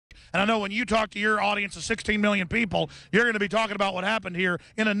And I know when you talk to your audience of 16 million people, you're going to be talking about what happened here.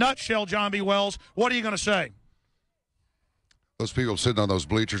 In a nutshell, John B. Wells, what are you going to say? Those people sitting on those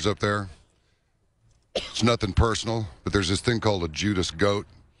bleachers up there, it's nothing personal, but there's this thing called a Judas goat.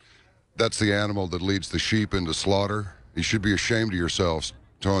 That's the animal that leads the sheep into slaughter. You should be ashamed of yourselves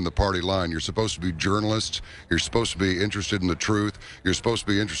towing the party line. You're supposed to be journalists. You're supposed to be interested in the truth. You're supposed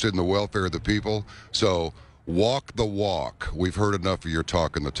to be interested in the welfare of the people. So walk the walk. We've heard enough of your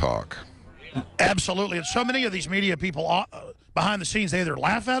talking the talk. Absolutely. And so many of these media people behind the scenes, they either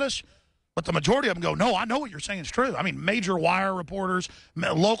laugh at us, but the majority of them go, no, I know what you're saying is true. I mean, major wire reporters,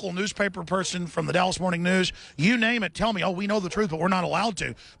 local newspaper person from the Dallas Morning News, you name it, tell me, oh, we know the truth, but we're not allowed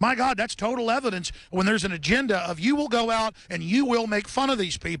to. My God, that's total evidence when there's an agenda of you will go out and you will make fun of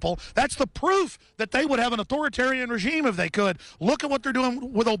these people. That's the proof that they would have an authoritarian regime if they could. Look at what they're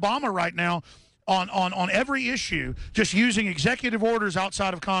doing with Obama right now on every issue, just using executive orders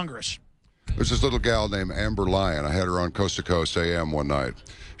outside of Congress. There's this little gal named Amber Lyon. I had her on Coast to Coast AM one night.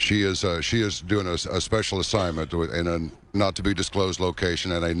 She is doing a special assignment in a not-to-be-disclosed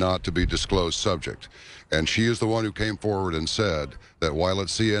location and a not-to-be-disclosed subject. And she is the one who came forward and said that while at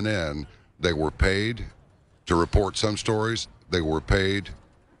CNN, they were paid to report some stories, they were paid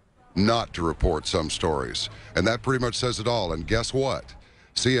not to report some stories. And that pretty much says it all. And guess what?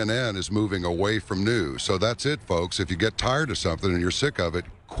 CNN is moving away from news. So that's it, folks. If you get tired of something and you're sick of it,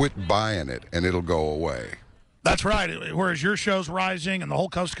 quit buying it, and it'll go away. That's right. Whereas your show's rising and the whole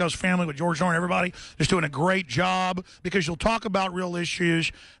Coast to Coast family with George Norton, everybody just doing a great job because you'll talk about real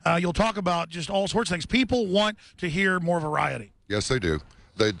issues. You'll talk about just all sorts of things. People want to hear more variety. Yes, they do.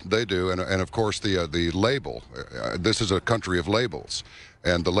 They do. And of course, the label. This is a country of labels.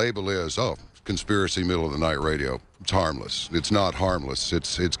 And the label is, oh, conspiracy middle of the night radio. It's harmless. It's not harmless.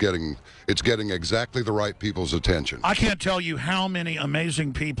 It's getting exactly the right people's attention. I can't tell you how many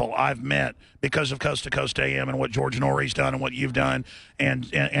amazing people I've met because of Coast to Coast AM and what George Norrie's done and what you've done and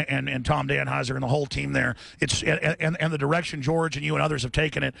Tom Danheiser and the whole team there. It's and the direction George and you and others have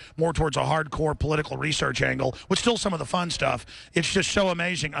taken it more towards a hardcore political research angle with still some of the fun stuff. It's just so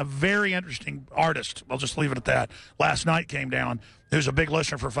amazing. A very interesting artist, I'll just leave it at that, last night came down, who's a big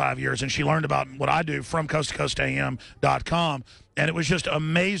listener for 5 years, and she learned about what I do from coasttocoastam.com. And it was just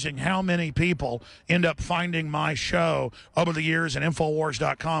amazing how many people end up finding my show over the years and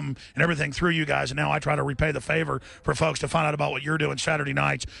Infowars.com and everything through you guys. And now I try to repay the favor for folks to find out about what you're doing Saturday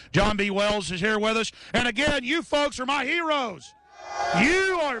nights. John B. Wells is here with us. And again, you folks are my heroes.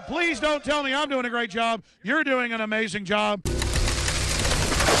 You are. Please don't tell me I'm doing a great job. You're doing an amazing job.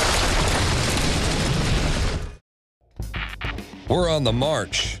 We're on the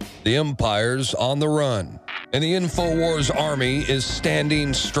march. The empire's on the run. And the Infowars army is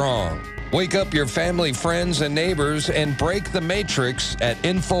standing strong. Wake up your family, friends, and neighbors and break the matrix at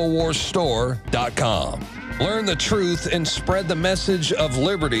InfoWarsStore.com. Learn the truth and spread the message of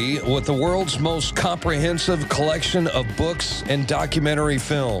liberty with the world's most comprehensive collection of books and documentary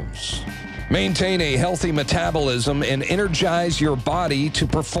films. Maintain a healthy metabolism and energize your body to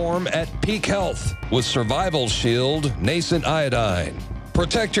perform at peak health with Survival Shield Nascent Iodine.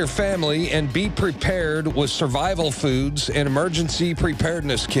 Protect your family and be prepared with survival foods and emergency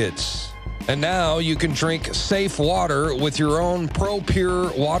preparedness kits. And now you can drink safe water with your own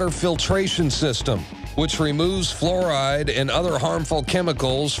ProPure water filtration system, which removes fluoride and other harmful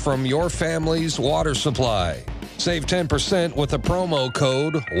chemicals from your family's water supply. Save 10% with the promo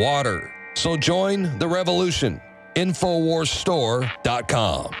code WATER. So join the revolution.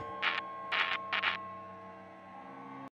 InfoWarsStore.com.